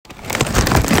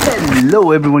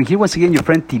Hello everyone, here once again your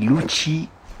friend Tiluchi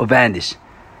Ovandis,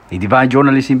 a divine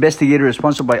journalist investigator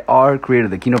sponsored by our creator,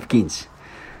 the King of Kings.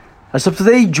 As of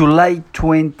today, July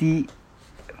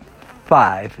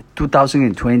 25,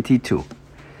 2022.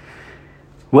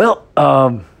 Well,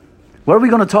 what are we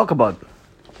going to talk about?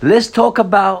 Let's talk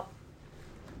about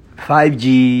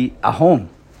 5G at home.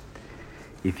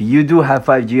 If you do have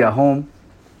 5G at home,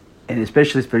 and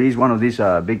especially if it is one of these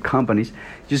big companies, you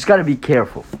just got to be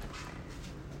careful.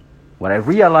 What I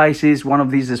realize is one of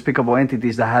these despicable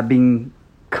entities that have been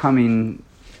coming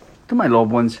to my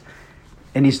loved ones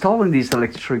and installing these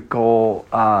electrical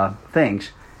things.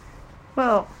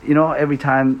 Well, you know, every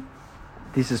time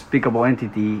this despicable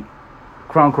entity,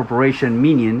 Crown Corporation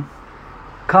minion,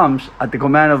 comes at the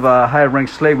command of a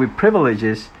higher-ranked slave with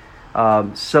privileges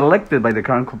selected by the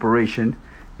Crown Corporation,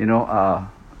 you know,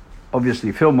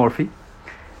 obviously Phil Murphy,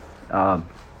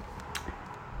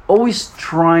 always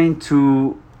trying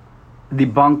to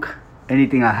debunk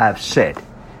anything I have said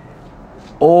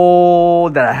or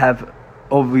that I have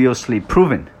obviously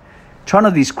proven, trying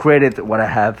to discredit what I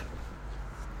have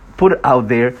put out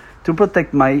there to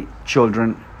protect my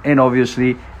children and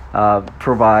obviously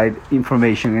provide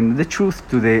information and the truth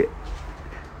to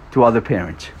other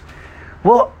parents.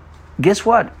 Well, guess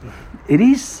what? It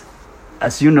is,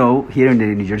 as you know, here in the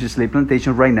New Jersey slave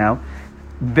plantation right now,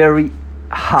 very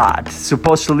hot,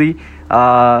 supposedly,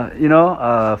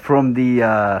 from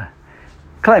the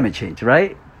climate change,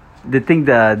 right? The thing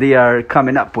that they are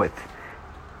coming up with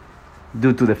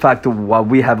due to the fact of what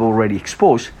we have already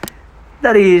exposed,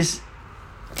 that is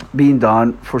being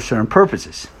done for certain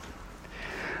purposes.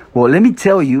 Well, let me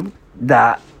tell you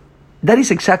that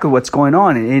is exactly what's going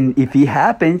on. And if it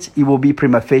happens, it will be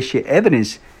prima facie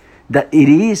evidence that it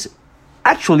is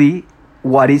actually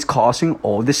what is causing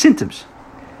all the symptoms.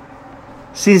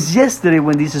 Since yesterday,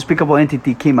 when this despicable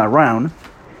entity came around,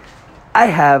 I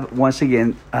have once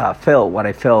again felt what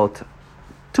I felt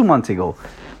 2 months ago,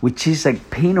 which is like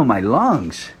pain on my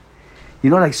lungs.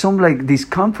 You know, like some like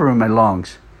discomfort in my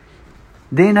lungs.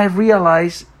 Then I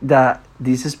realized that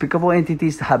these despicable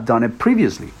entities have done it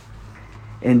previously.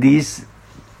 And this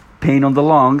pain on the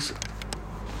lungs,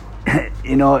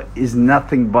 you know, is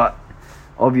nothing but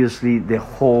obviously the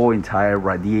whole entire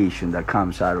radiation that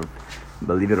comes out of,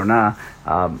 believe it or not,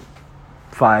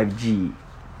 5G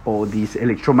or this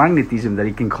electromagnetism that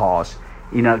it can cause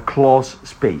in a closed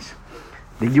space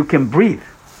that you can breathe.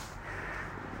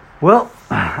 Well,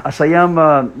 as I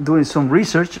am doing some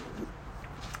research,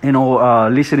 you know,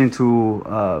 listening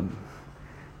to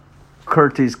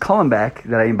Curtis Cullenback,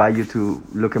 that I invite you to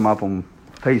look him up on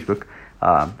Facebook,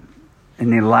 an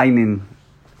enlightening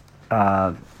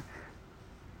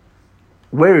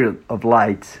wearer of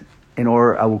light,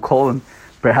 or I will call him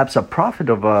perhaps a prophet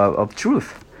of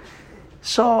truth.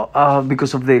 So,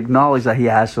 because of the knowledge that he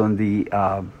has on the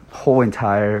whole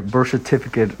entire birth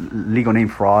certificate legal name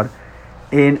fraud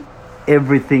and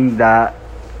everything that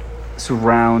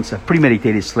surrounds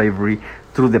premeditated slavery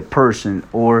through the person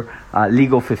or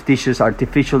legal fictitious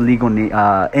artificial legal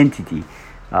entity.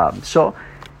 So,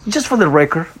 just for the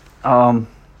record,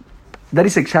 that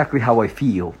is exactly how I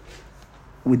feel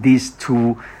with these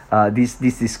two, this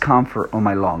discomfort on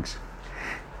my lungs.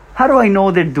 How do I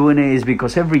know they're doing it? Is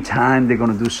because every time they're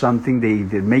going to do something, they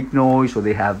make noise, or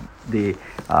they have this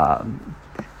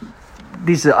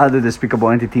other despicable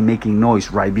entity making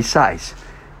noise right besides,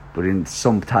 putting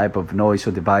some type of noise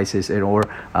or devices or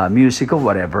music or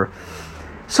whatever.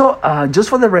 So just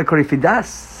for the record, if it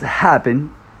does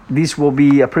happen, this will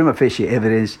be a prima facie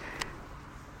evidence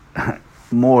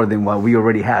more than what we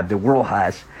already have, the world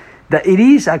has, that it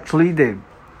is actually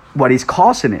what is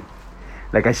causing it.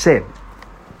 Like I said,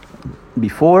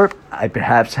 before, I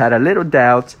perhaps had a little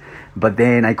doubt, but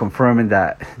then I confirmed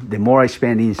that the more I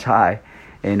spend inside,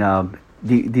 and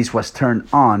this was turned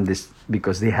on, this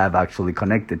because they have actually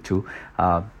connected to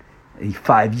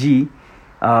 5G,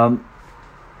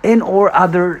 and or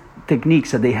other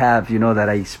techniques that they have, you know, that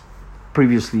I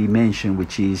previously mentioned,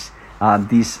 which is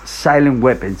these silent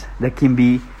weapons that can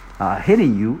be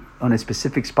hitting you on a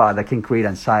specific spot that can create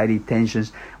anxiety,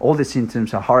 tensions, all the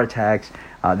symptoms of heart attacks,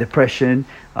 depression,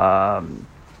 and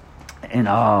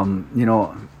you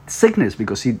know, sickness,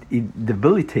 because it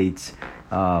debilitates,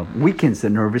 weakens the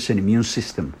nervous and immune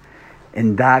system,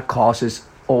 and that causes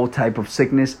all type of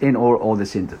sickness and or all the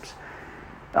symptoms.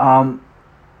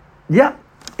 Yeah,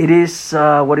 it is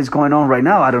what is going on right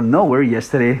now out of nowhere.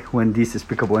 Yesterday, when this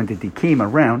despicable entity came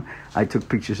around, I took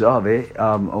pictures of it,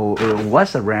 or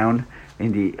was around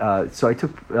in the. So I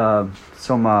took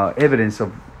some evidence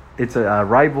of its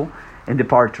arrival and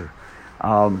departure.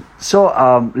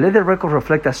 Let the record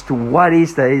reflect as to what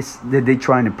is that they're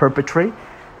trying to perpetrate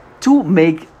to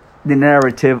make the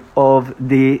narrative of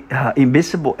the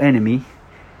invisible enemy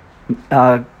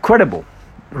credible.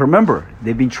 Remember,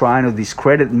 they've been trying to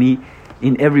discredit me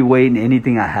in every way in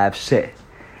anything I have said.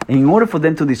 And in order for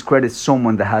them to discredit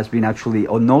someone that has been actually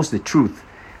or knows the truth,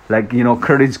 like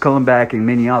Curtis Cullenback and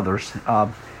many others,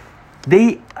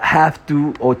 they have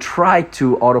to or try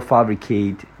to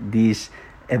auto-fabricate these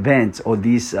events or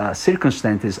these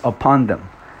circumstances upon them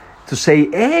to say,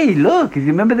 hey, look, you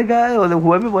remember the guy or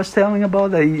whoever was telling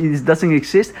about that it doesn't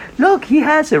exist? Look, he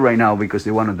has it right now, because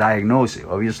they want to diagnose it,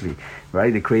 obviously,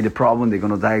 right? They create a problem, they're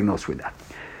going to diagnose with that.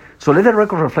 So let the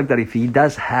record reflect that if it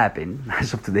does happen,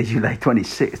 as of today, July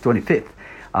 25th,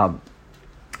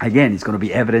 again, it's going to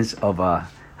be evidence of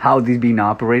how they've been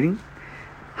operating,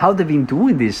 how they've been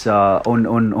doing this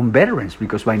on veterans,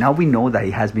 because by now we know that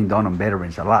it has been done on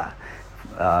veterans a lot,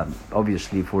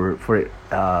 obviously for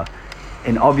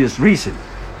an obvious reason.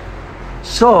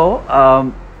 So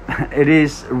it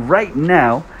is right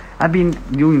now. I've been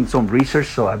doing some research,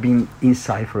 so I've been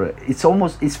inside for it. It's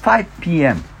 5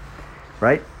 p.m.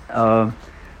 right? I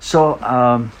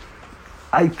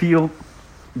feel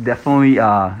definitely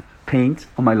pain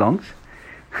on my lungs,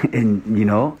 and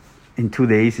in 2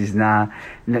 days is not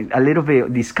like a little bit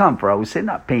of discomfort. I would say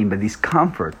not pain, but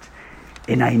discomfort,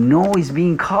 and I know it's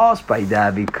being caused by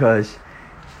that because,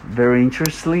 very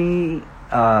interestingly,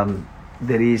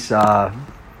 there is a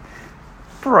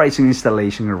Verizon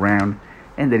installation around,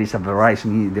 and there is a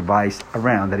Verizon device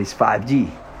around that is 5G.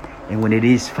 And when it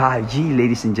is 5G,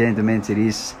 ladies and gentlemen, it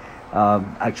is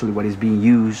actually what is being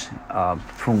used,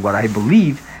 from what I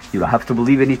believe. You don't have to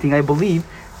believe anything I believe,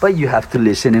 but you have to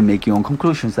listen and make your own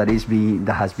conclusions. That has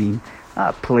been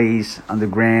placed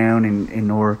underground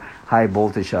in our high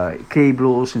voltage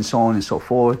cables and so on and so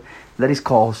forth. That is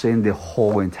causing the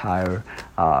whole entire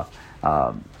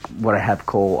what I have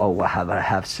called, or what I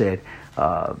have said,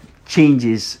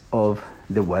 changes of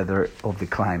the weather, of the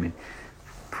climate,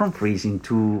 from freezing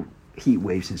to heat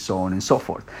waves and so on and so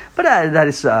forth. But that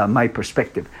is my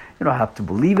perspective. You don't have to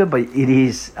believe it, but it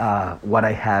is what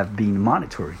I have been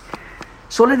monitoring.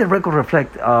 So let the record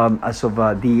reflect, as of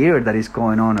the air that is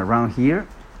going on around here,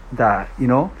 that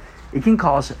it can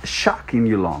cause shock in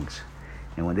your lungs.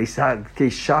 And when they start to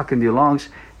take shock in your lungs,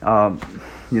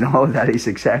 that is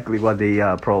exactly what they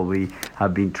probably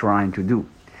have been trying to do.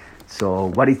 So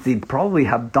what if they probably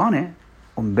have done it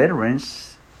on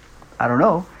veterans? I don't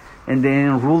know. And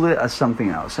then rule it as something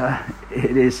else.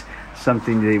 It is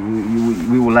something that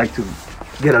we would like to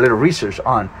get a little research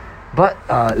on. But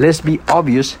let's be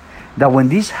obvious that when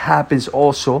this happens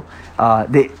also,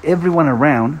 everyone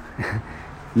around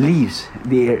leaves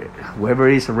the area, whoever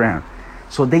is around.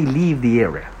 So they leave the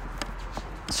area.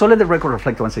 So let the record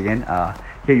reflect once again.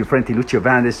 Here your friend Lucio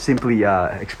Vandes simply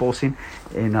exposing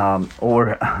and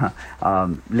or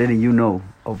letting you know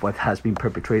of what has been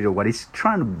perpetrated, or what is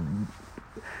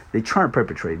they're trying to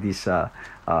perpetrate, these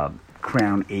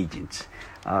crown agents.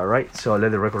 Right, so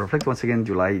let the record reflect once again,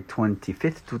 July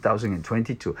 25th,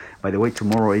 2022. By the way,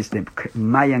 tomorrow is the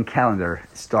Mayan calendar,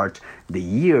 starts the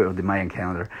year of the Mayan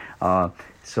calendar.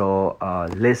 So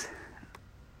let's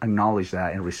acknowledge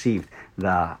that and receive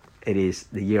that it is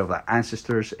the year of our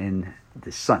ancestors and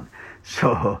the sun.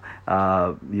 So,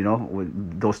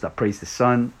 those that praise the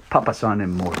sun, Papa Sun,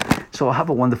 and more. So have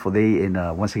a wonderful day, and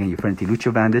once again, your friend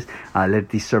Lucio Vandes. Let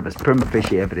this serve as prima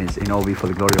facie evidence, and all be for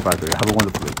the glory of our God. Have a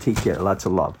wonderful day. Take care. Lots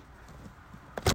of love.